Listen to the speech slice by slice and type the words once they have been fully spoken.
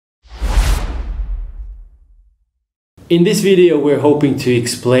In this video, we're hoping to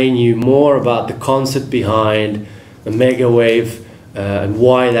explain you more about the concept behind Omegawave and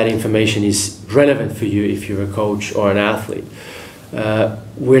why that information is relevant for you if you're a coach or an athlete.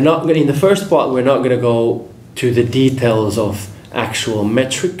 In the first part, we're not going to go to the details of actual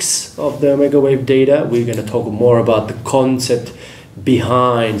metrics of the Omegawave data. We're going to talk more about the concept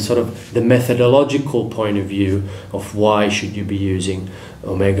behind sort of the methodological point of view of why should you be using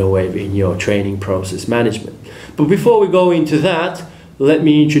Omegawave in your training process management. But before we go into that, let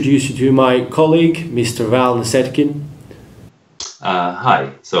me introduce you to my colleague, Mr. Val Nasedkin.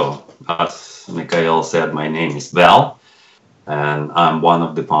 Hi, so as Mikhail said, my name is Val, and I'm one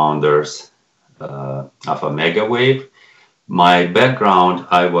of the founders of Omegawave. My background,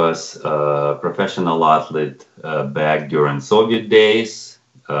 I was a professional athlete back during Soviet days.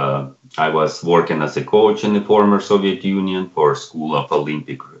 I was working as a coach in the former Soviet Union for School of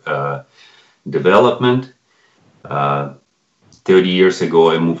Olympic Development. 30 years ago,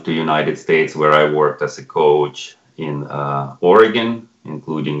 I moved to the United States, where I worked as a coach in Oregon,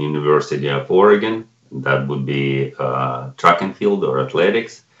 including University of Oregon. That would be track and field or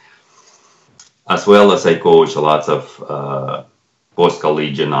athletics. As well as I coach lots of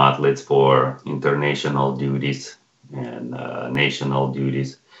post-collegiate athletes for international duties and national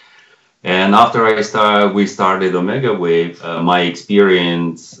duties. And after we started Omegawave, my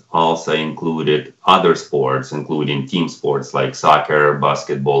experience also included other sports, including team sports like soccer,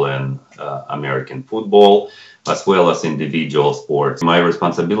 basketball, and American football, as well as individual sports. My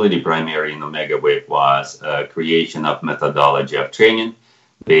responsibility primarily in Omegawave was creation of methodology of training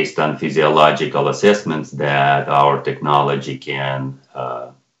based on physiological assessments that our technology can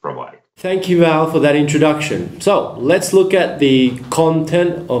provide. Thank you, Val, for that introduction. So let's look at the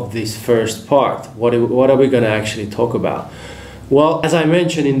content of this first part. What are we going to actually talk about? Well, as I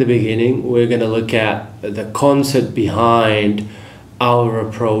mentioned in the beginning, we're going to look at the concept behind our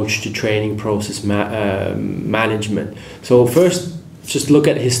approach to training process management. So first, just look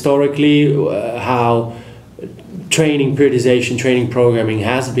at historically how training periodization, training programming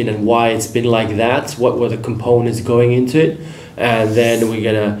has been and why it's been like that. What were the components going into it? And then we're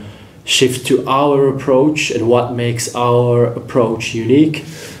going to shift to our approach and what makes our approach unique,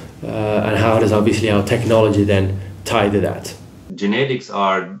 and how does obviously our technology then tie to that. Genetics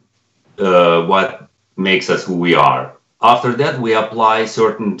are what makes us who we are. After that, we apply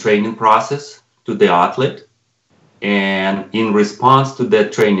certain training process to the athlete, and in response to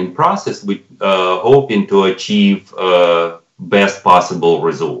that training process, we hoping to achieve best possible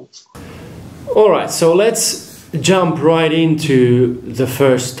results. All right, so let's jump right into the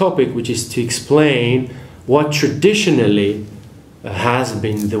first topic, which is to explain what traditionally has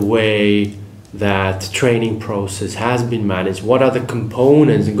been the way that training process has been managed. What are the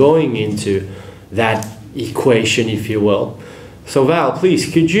components going into that equation, if you will? So Val,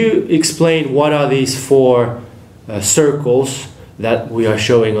 please, could you explain what are these four circles that we are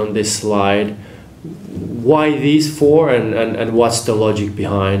showing on this slide? Why these four, and what's the logic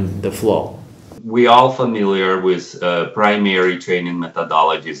behind the flow? We all familiar with primary training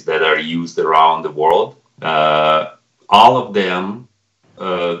methodologies that are used around the world. All of them,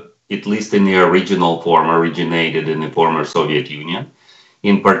 at least in the original form, originated in the former Soviet Union.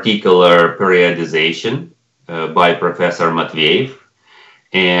 In particular, periodization by Professor Matveyev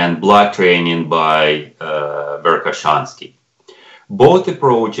and block training by Verkhoshansky. Both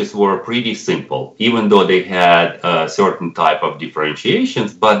approaches were pretty simple, even though they had a certain type of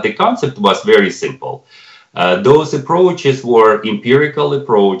differentiations, but the concept was very simple. Those approaches were empirical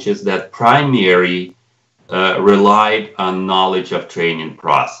approaches that primarily relied on knowledge of training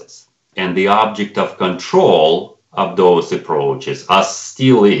process. And the object of control of those approaches, as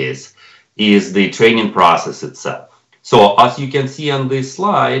still is the training process itself. So as you can see on this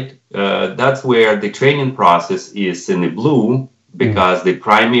slide, that's where the training process is in the blue, because the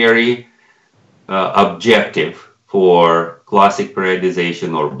primary objective for classic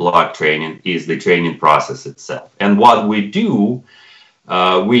periodization or block training is the training process itself. And what we do,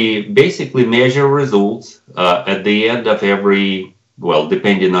 we basically measure results at the end of every, well,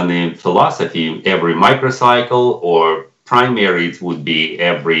 depending on the philosophy, every microcycle, or primary it would be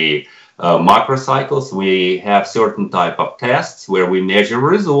every macrocycles. We have certain type of tests where we measure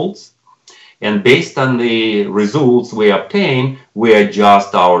results. And based on the results we obtain, we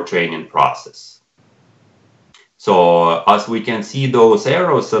adjust our training process. So as we can see those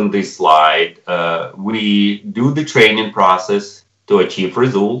arrows on this slide, we do the training process to achieve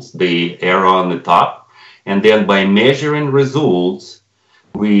results, the arrow on the top. And then by measuring results,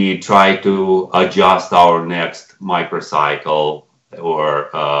 we try to adjust our next microcycle or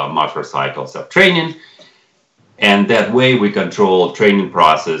macrocycles of training. And that way we control training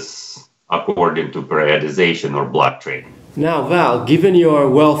process according to periodization or block training. Now, Val, given your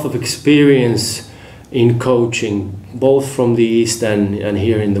wealth of experience in coaching, both from the East and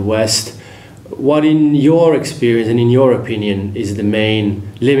here in the West, what in your experience and in your opinion is the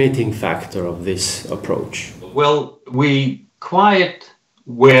main limiting factor of this approach? Well, we quite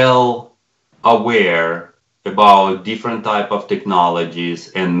well aware about different type of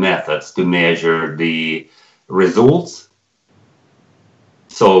technologies and methods to measure the results.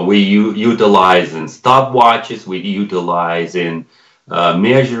 So we utilize in stopwatches, we utilize in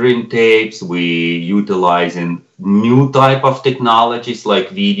measuring tapes, we utilize in new type of technologies like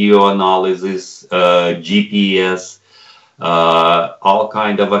video analysis, GPS, all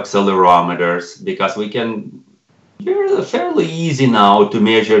kind of accelerometers, because we can, it's fairly easy now to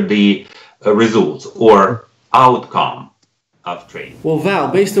measure the results or outcome of training. Well,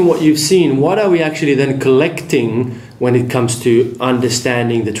 Val, based on what you've seen, what are we actually then collecting when it comes to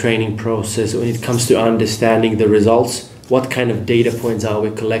understanding the training process, when it comes to understanding the results? What kind of data points are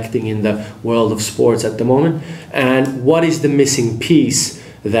we collecting in the world of sports at the moment? And what is the missing piece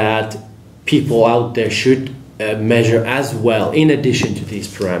that people out there should measure as well, in addition to these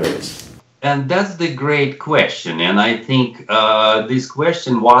parameters? And that's the great question. And I think this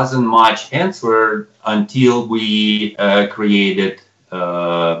question wasn't much answered until we created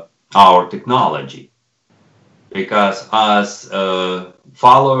our technology. Because as a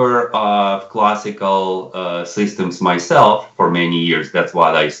follower of classical systems myself for many years, that's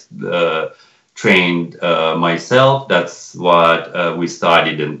what I trained myself. That's what we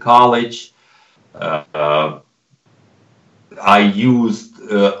studied in college. I used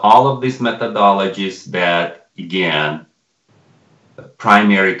all of these methodologies that, again,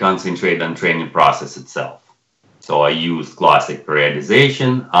 primarily concentrate on training process itself. So I used classic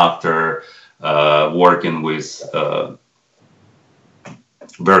periodization. After working with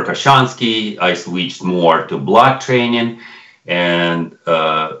Verkhoshansky, I switched more to block training, and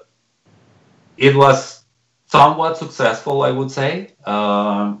it was somewhat successful, I would say,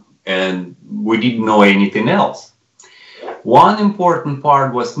 and we didn't know anything else. One important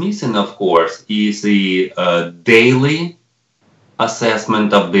part was missing, of course, is the daily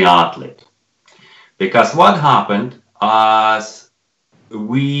assessment of the athlete. Because what happened as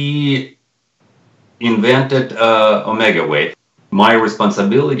we invented Omegawave, my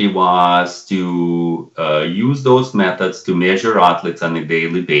responsibility was to use those methods to measure athletes on a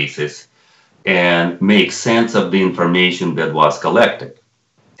daily basis and make sense of the information that was collected.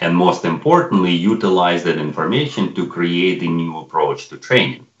 And most importantly, utilize that information to create a new approach to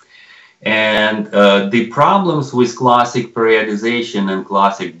training. And the problems with classic periodization and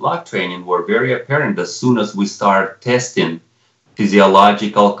classic block training were very apparent as soon as we start testing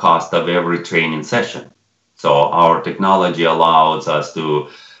physiological cost of every training session. So our technology allows us to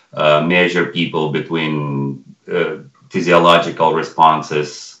measure people between physiological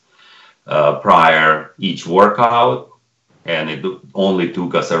responses prior each workout. And it only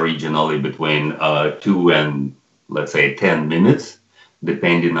took us originally between 2 and, let's say, 10 minutes,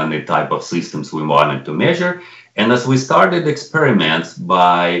 depending on the type of systems we wanted to measure. And as we started experiments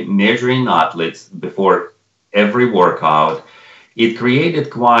by measuring athletes before every workout, it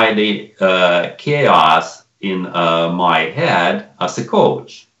created quite a chaos in my head as a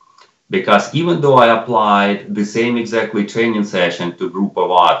coach. Because even though I applied the same exactly training session to a group of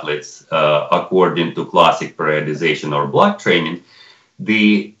athletes according to classic periodization or block training,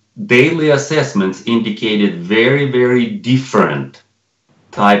 the daily assessments indicated very, very different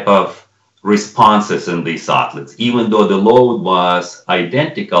type of responses in these athletes, even though the load was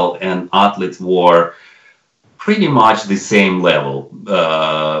identical and athletes were pretty much the same level,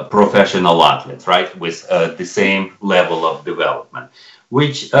 professional athletes, right, with the same level of development,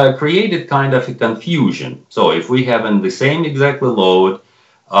 which created kind of a confusion. So if we have the same exactly load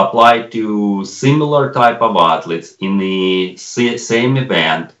applied to similar type of athletes in the same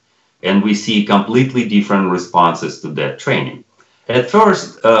event, and we see completely different responses to that training. At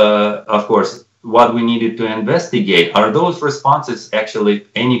first, of course, what we needed to investigate, are those responses actually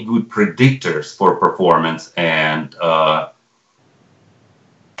any good predictors for performance and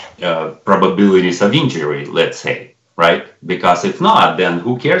probabilities of injury, let's say, right? Because if not, then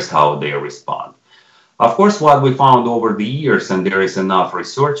who cares how they respond? Of course, what we found over the years, and there is enough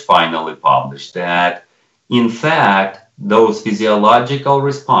research finally published, that in fact, those physiological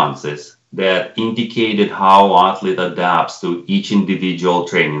responses that indicated how athlete adapts to each individual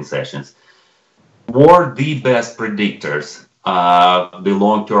training sessions were the best predictors of the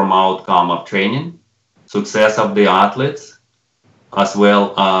long-term outcome of training, success of the athletes, as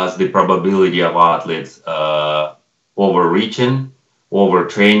well as the probability of athletes overreaching,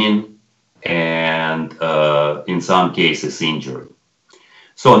 overtraining, and in some cases injury.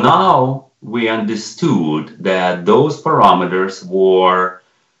 So now we understood that those parameters were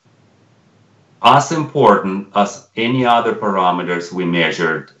as important as any other parameters we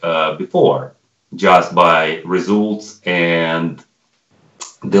measured before, just by results and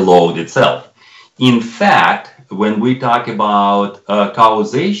the load itself. In fact, when we talk about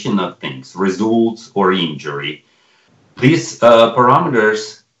causation of things, results or injury, these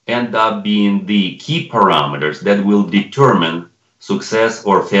parameters end up being the key parameters that will determine success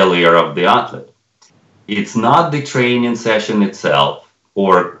or failure of the athlete. It's not the training session itself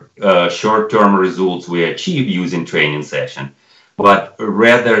or short-term results we achieve using training session, but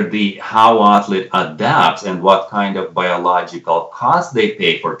rather the how athlete adapts and what kind of biological cost they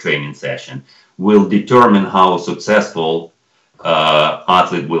pay for training session will determine how successful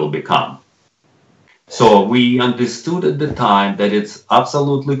athlete will become. So we understood at the time that it's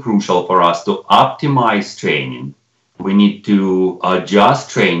absolutely crucial for us to optimize training. We need to adjust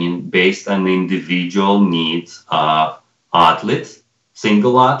training based on the individual needs of athletes,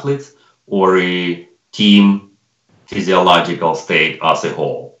 single athletes, or a team physiological state as a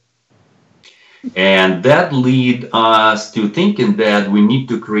whole. And that lead us to thinking that we need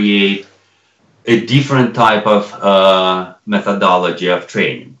to create a different type of methodology of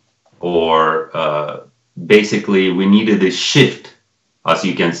training, or basically we needed a shift, as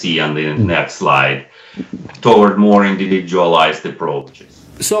you can see on the next slide, toward more individualized approaches.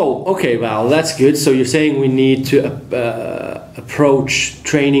 So, okay, Val, that's good. So you're saying we need to approach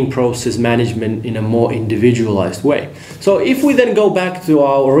training process management in a more individualized way. So if we then go back to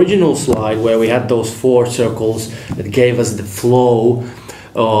our original slide where we had those 4 circles that gave us the flow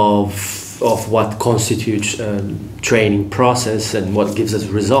of what constitutes training process and what gives us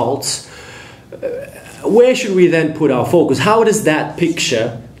results, where should we then put our focus? How does that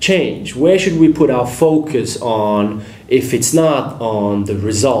picture change? Where should we put our focus on if it's not on the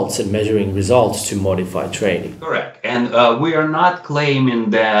results and measuring results to modify training? Correct. And we are not claiming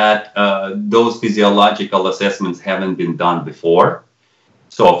that those physiological assessments haven't been done before.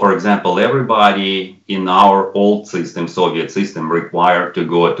 So, for example, everybody in our old system, Soviet system, required to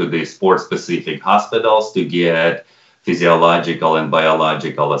go to the sport-specific hospitals to get physiological and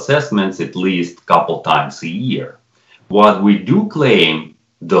biological assessments at least a couple times a year. What we do claim,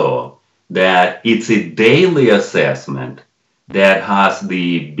 though, that it's a daily assessment that has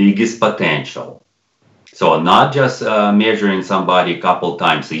the biggest potential. So not just measuring somebody a couple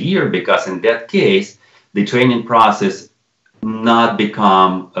times a year, because in that case, the training process not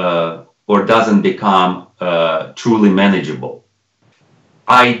become or doesn't become truly manageable.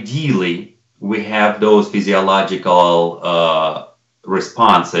 Ideally, we have those physiological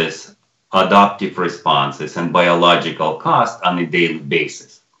responses, adaptive responses, and biological cost on a daily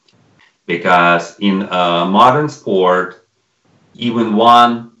basis. Because in modern sport, even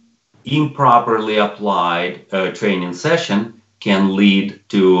one improperly applied training session can lead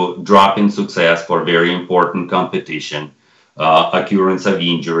to drop in success for very important competition, occurrence of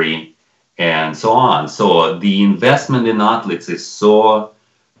injury, and so on. So the investment in athletes is so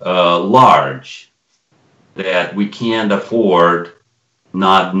large that we can't afford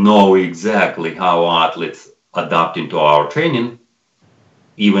not know exactly how athletes adapt into our training,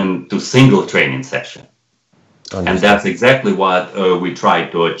 even to single training session. And that's exactly what we try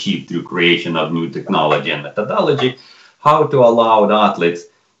to achieve through creation of new technology and methodology, how to allow athletes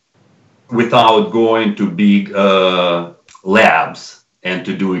without going to big labs and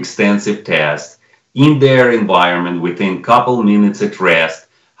to do extensive tests in their environment within a couple minutes at rest,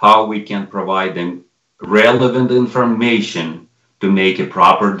 how we can provide them relevant information to make a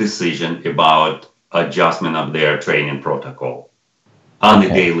proper decision about adjustment of their training protocol on a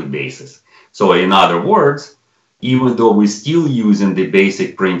daily basis. So in other words, even though we're still using the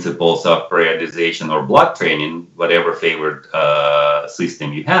basic principles of periodization or block training, whatever favorite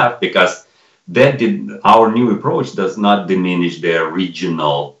system you have, because our new approach does not diminish the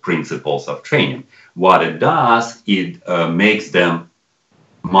original principles of training. What it does, it makes them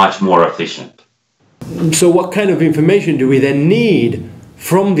much more efficient. So what kind of information do we then need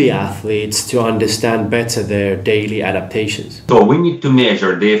from the athletes to understand better their daily adaptations? So we need to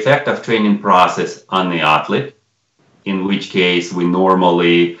measure the effect of training process on the athlete, in which case we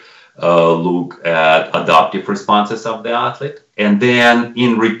normally look at adaptive responses of the athlete. And then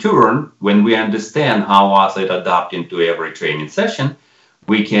in return, when we understand how athlete adapt into every training session,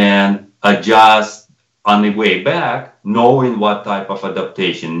 we can adjust on the way back, knowing what type of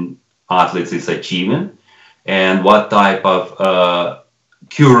adaptation athletes is achieving and what type of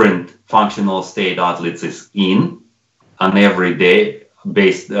current functional state athletes is in, on every day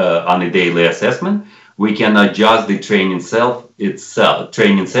based on a daily assessment, we can adjust the training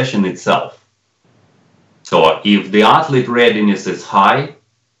session itself. So if the athlete readiness is high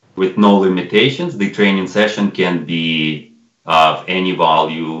with no limitations, the training session can be of any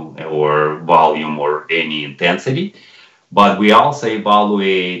volume or any intensity. But we also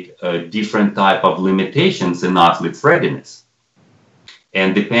evaluate different type of limitations in athlete's readiness.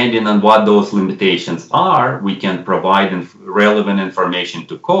 And depending on what those limitations are, we can provide relevant information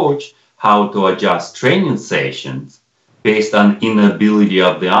to coach how to adjust training sessions based on inability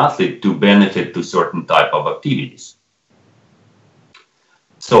of the athlete to benefit to certain type of activities.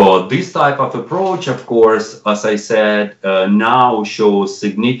 So this type of approach, of course, as I said, now shows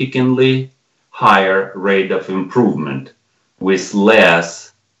significantly higher rate of improvement with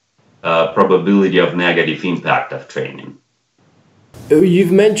less probability of negative impact of training.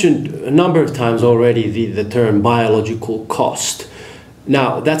 You've mentioned a number of times already the term biological cost.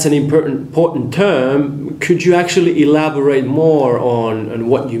 Now, that's an important term. Could you actually elaborate more on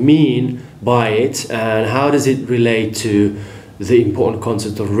what you mean by it, and how does it relate to the important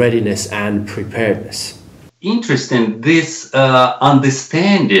concept of readiness and preparedness? Interesting. This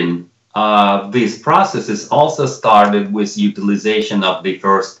understanding of these processes also started with utilization of the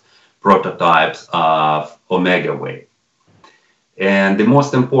first prototypes of Omegawave. And the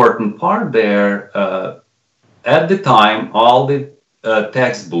most important part there, at the time, all the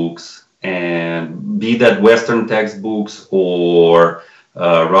textbooks, and be that Western textbooks or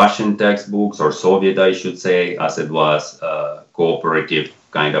Russian textbooks or Soviet, I should say, as it was cooperative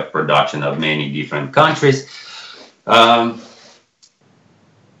kind of production of many different countries,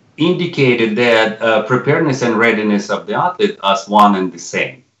 indicated that preparedness and readiness of the athlete as one and the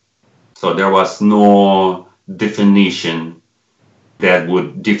same. So there was no definition that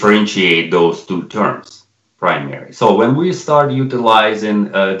would differentiate those two terms, primary. So when we start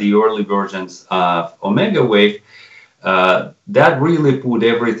utilizing the early versions of Omegawave, that really put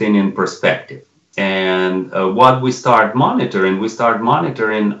everything in perspective. And what we start monitoring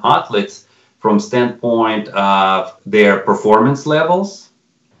athletes from standpoint of their performance levels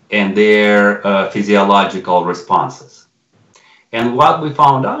and their physiological responses. And what we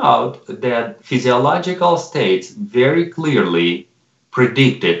found out that physiological states very clearly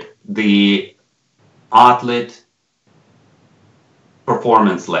predicted the athlete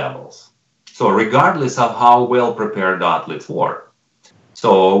performance levels. So regardless of how well prepared athletes were.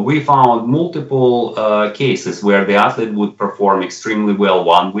 So we found multiple cases where the athlete would perform extremely well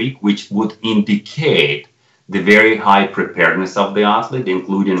 1 week, which would indicate the very high preparedness of the athlete,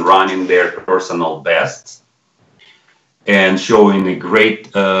 including running their personal bests and showing a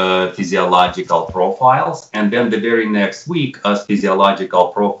great physiological profiles. And then the very next week, as physiological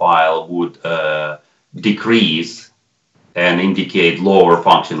profile would decrease and indicate lower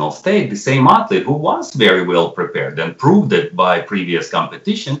functional state, the same athlete who was very well prepared and proved it by previous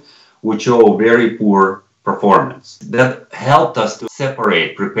competition would show very poor performance. That helped us to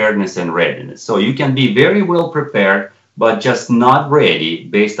separate preparedness and readiness. So you can be very well prepared, but just not ready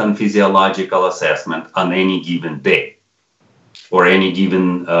based on physiological assessment on any given day or any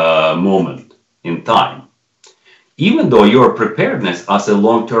given moment in time, even though your preparedness as a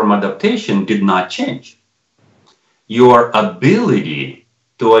long-term adaptation did not change. Your ability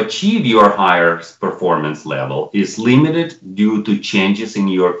to achieve your higher performance level is limited due to changes in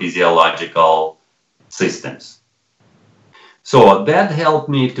your physiological systems. So that helped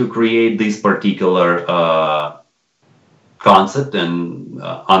me to create this particular concept and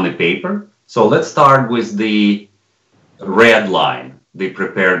on the paper. So let's start with the red line, the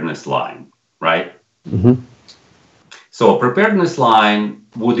preparedness line, right? Mm-hmm. So preparedness line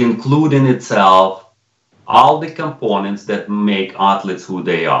would include in itself all the components that make athletes who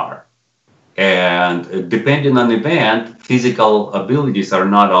they are. And depending on the event, physical abilities are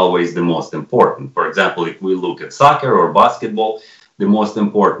not always the most important. For example, if we look at soccer or basketball, the most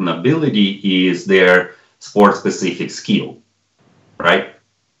important ability is their sport-specific skill, right?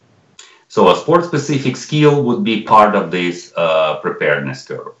 So a sport-specific skill would be part of this preparedness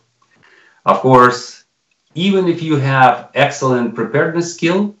curve. Of course, even if you have excellent preparedness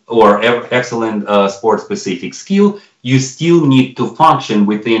skill or excellent sport-specific skill, you still need to function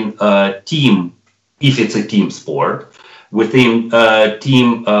within a team, if it's a team sport, within a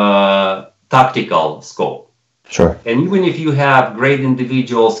team tactical scope. Sure. And even if you have great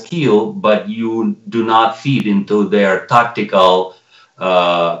individual skill, but you do not feed into their tactical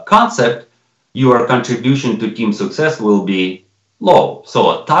concept, your contribution to team success will be low.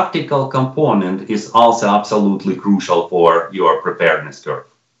 So a tactical component is also absolutely crucial for your preparedness curve.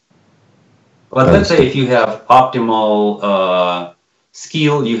 But let's say if you have optimal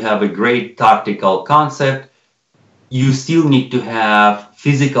skill, you have a great tactical concept, you still need to have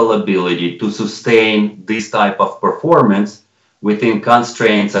physical ability to sustain this type of performance within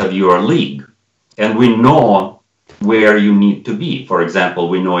constraints of your league. And we know where you need to be. For example,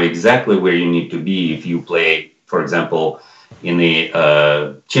 we know exactly where you need to be if you play, for example, in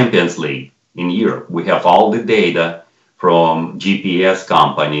the Champions League in Europe. We have all the data from GPS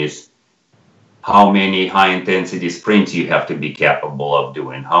companies, how many high-intensity sprints you have to be capable of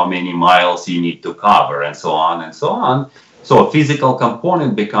doing, how many miles you need to cover, and so on and so on. So a physical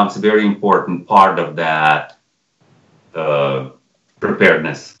component becomes a very important part of that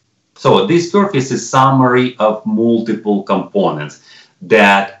preparedness. So this turf is a summary of multiple components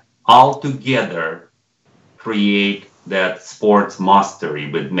that all together create that sports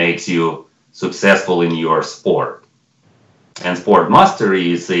mastery that makes you successful in your sport. And sport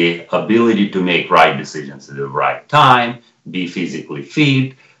mastery is the ability to make right decisions at the right time, be physically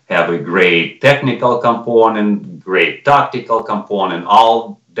fit, have a great technical component, great tactical component.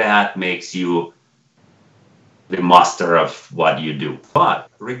 All that makes you the master of what you do. But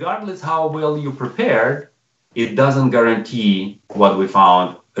regardless how well you prepared, it doesn't guarantee what we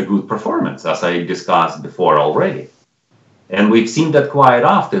found a good performance, as I discussed before already. And we've seen that quite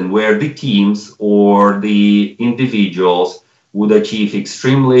often where the teams or the individuals would achieve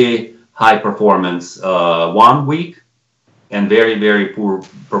extremely high performance 1 week and very, very poor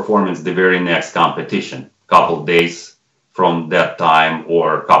performance the very next competition, couple days from that time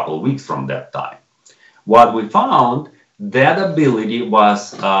or a couple weeks from that time. What we found, that ability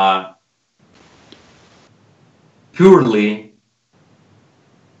was purely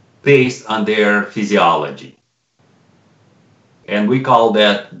based on their physiology. And we call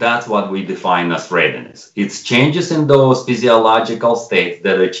that's what we define as readiness. It's changes in those physiological states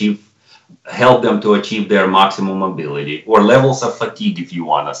that help them to achieve their maximum ability, or levels of fatigue, if you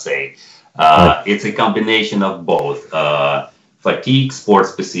want to say. Right. It's a combination of both fatigue,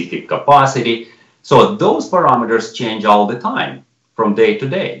 sport-specific capacity. So those parameters change all the time, from day to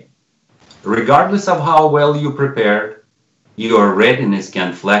day. Regardless of how well you prepared, your readiness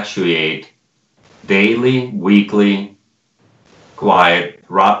can fluctuate daily, weekly, quite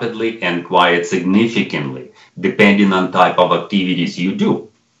rapidly, and quite significantly, depending on type of activities you do.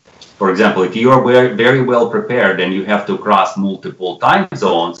 For example, if you are very well prepared and you have to cross multiple time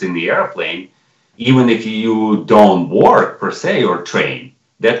zones in the airplane, even if you don't work per se or train,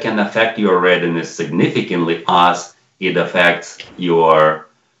 that can affect your readiness significantly as it affects your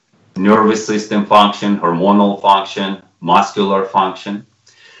nervous system function, hormonal function, muscular function.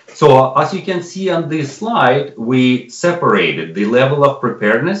 So as you can see on this slide, we separated the level of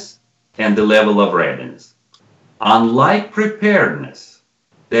preparedness and the level of readiness. Unlike preparedness,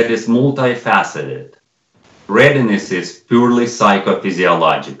 that is multifaceted, readiness is purely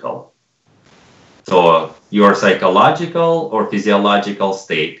psychophysiological. So your psychological or physiological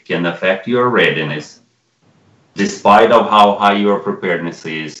state can affect your readiness despite of how high your preparedness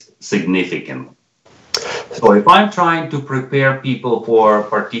is significantly. So if I'm trying to prepare people for a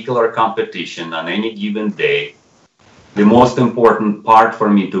particular competition on any given day, the most important part for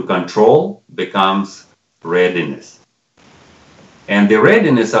me to control becomes readiness. And the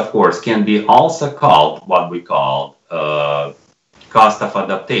readiness, of course, can be also called what we call cost of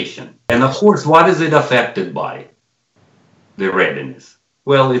adaptation. And of course, what is it affected by, the readiness?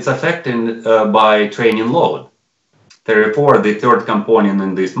 Well, it's affected by training load. Therefore, the third component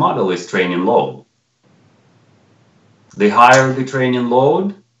in this model is training load. The higher the training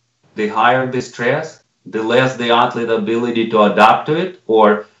load, the higher the stress, the less the athlete ability to adapt to it,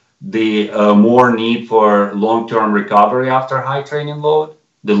 or the more need for long-term recovery after high training load,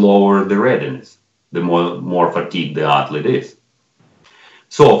 the lower the readiness, the more fatigued the athlete is.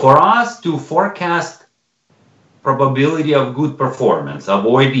 So for us to forecast probability of good performance,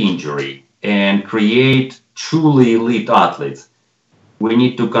 avoid injury, and create truly elite athletes, we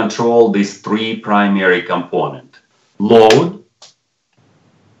need to control these three primary components: load,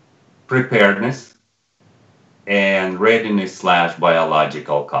 preparedness, and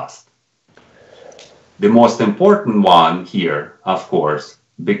readiness/biological cost. The most important one here, of course,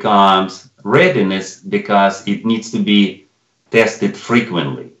 becomes readiness because it needs to be tested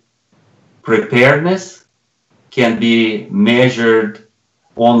frequently. Preparedness can be measured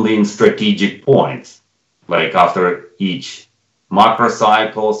only in strategic points, like after each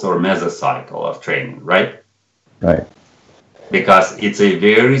macrocycles or mesocycle of training, right? Right. Because it's a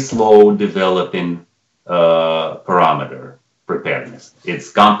very slow developing parameter, preparedness. It's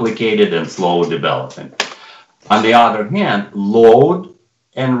complicated and slow developing. On the other hand, load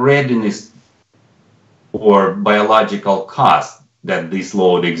and readiness or biological cost that this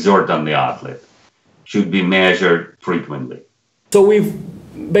load exert on the athlete should be measured frequently. So we've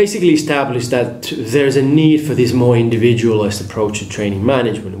basically established that there's a need for this more individualist approach to training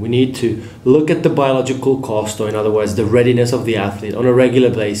management. We need to look at the biological cost, or in other words, the readiness of the athlete on a regular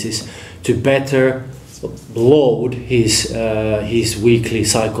basis to better load his weekly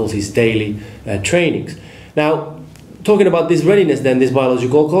cycles, his daily trainings. Now, talking about this readiness then, this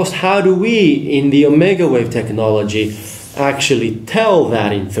biological cost, how do we in the Omegawave technology actually tell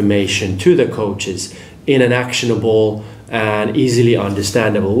that information to the coaches in an actionable and easily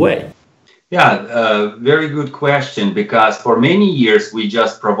understandable way? Yeah, very good question, because for many years we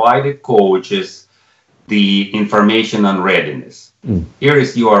just provided coaches the information on readiness. Here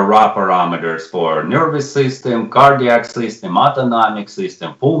is your raw parameters for nervous system, cardiac system, autonomic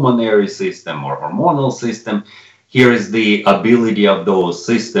system, pulmonary system, or hormonal system. Here is the ability of those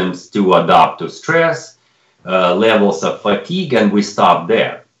systems to adapt to stress, levels of fatigue, and we stop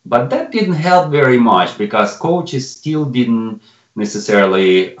there. But that didn't help very much because coaches still didn't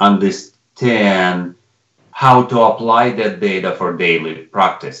necessarily understand how to apply that data for daily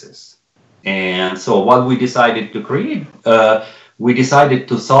practices. And so what we decided to create, we decided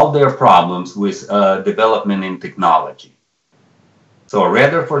to solve their problems with development in technology. So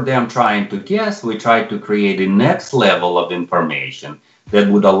rather for them trying to guess, we tried to create a next level of information that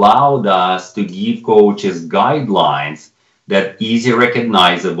would allow us to give coaches guidelines that easy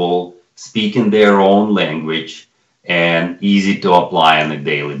recognizable, speak in their own language, and easy to apply on a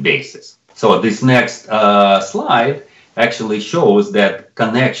daily basis. So this next slide actually shows that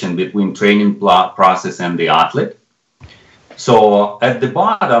connection between training process and the athlete. So at the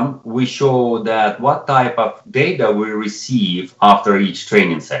bottom, we show that what type of data we receive after each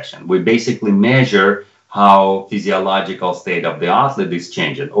training session. We basically measure how physiological state of the athlete is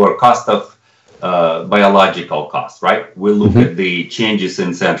changing, or cost of biological cost, right? We look at the changes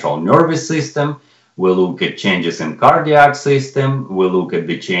in central nervous system. We look at changes in cardiac system. We look at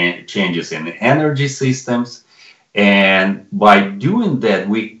the changes in energy systems. And by doing that,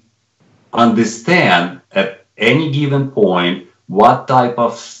 we understand at any given point what type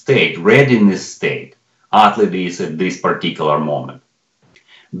of state, readiness state, athlete is at this particular moment.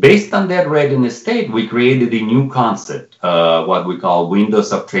 Based on that readiness state, we created a new concept, what we call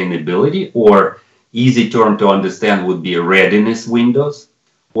windows of trainability, or easy term to understand would be readiness windows,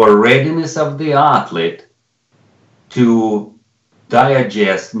 or readiness of the athlete to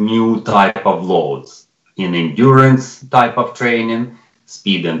digest new type of loads in endurance type of training,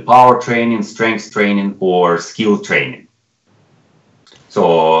 speed and power training, strength training, or skill training.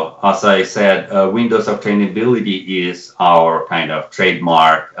 So as I said, windows of trainability is our kind of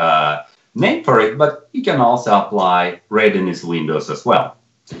trademark name for it, but you can also apply readiness windows as well.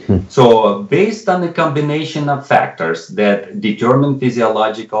 So based on the combination of factors that determine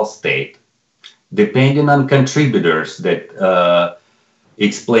physiological state, depending on contributors that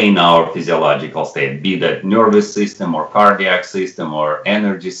explain our physiological state, be that nervous system or cardiac system or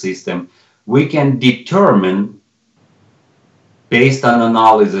energy system, we can determine, based on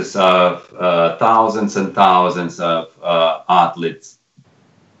analysis of thousands and thousands of athletes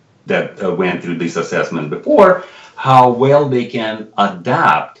that went through this assessment before, how well they can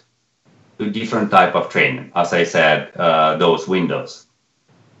adapt to different type of training. As I said, those windows.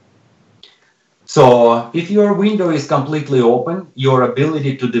 So if your window is completely open, your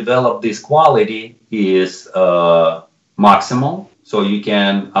ability to develop this quality is maximal. So you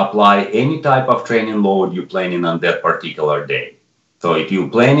can apply any type of training load you're planning on that particular day. So if you're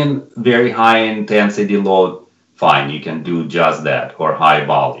planning very high intensity load, fine, you can do just that, or high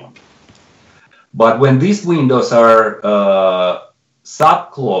volume. But when these windows are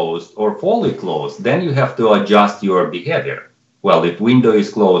sub-closed or fully closed, then you have to adjust your behavior. Well, if window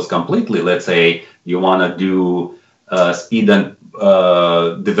is closed completely, let's say you want to do speed and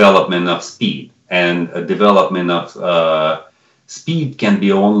development of speed, and development of speed can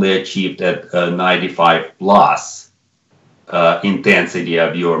be only achieved at 95 plus intensity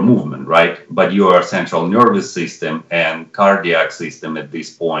of your movement, right? But your central nervous system and cardiac system at this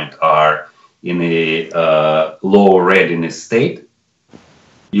point are in a low readiness state.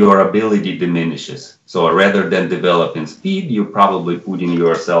 Your ability diminishes. So rather than developing speed, you're probably putting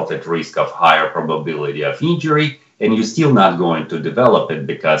yourself at risk of higher probability of injury, and you're still not going to develop it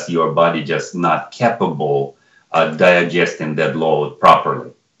because your body just not capable of digesting that load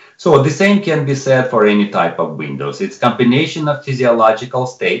properly. So the same can be said for any type of windows. It's combination of physiological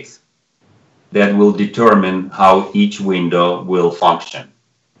states that will determine how each window will function,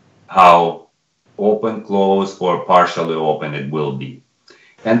 how open, closed, or partially open it will be.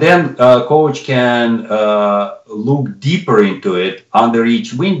 And then coach can look deeper into it. Under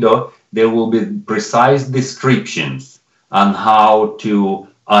each window, there will be precise descriptions on how to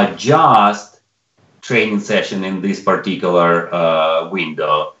adjust training session in this particular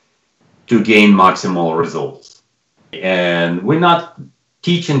window to gain maximal results. And we're not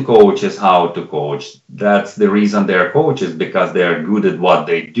teaching coaches how to coach. That's the reason they're coaches, because they're good at what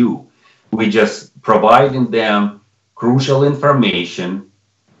they do. We just providing them crucial information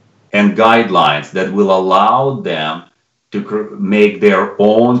and guidelines that will allow them to make their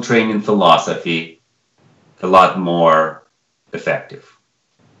own training philosophy a lot more effective.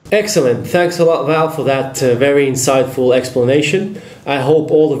 Excellent. Thanks a lot, Val, for that very insightful explanation. I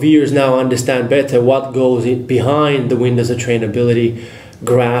hope all the viewers now understand better what goes behind the Windows of Trainability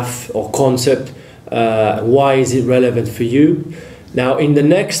graph or concept. Why is it relevant for you? Now, in the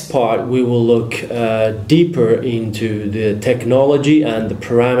next part, we will look deeper into the technology and the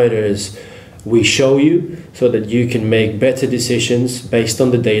parameters we show you so that you can make better decisions based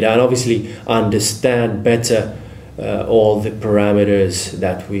on the data and obviously understand better all the parameters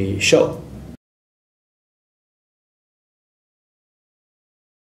that we show.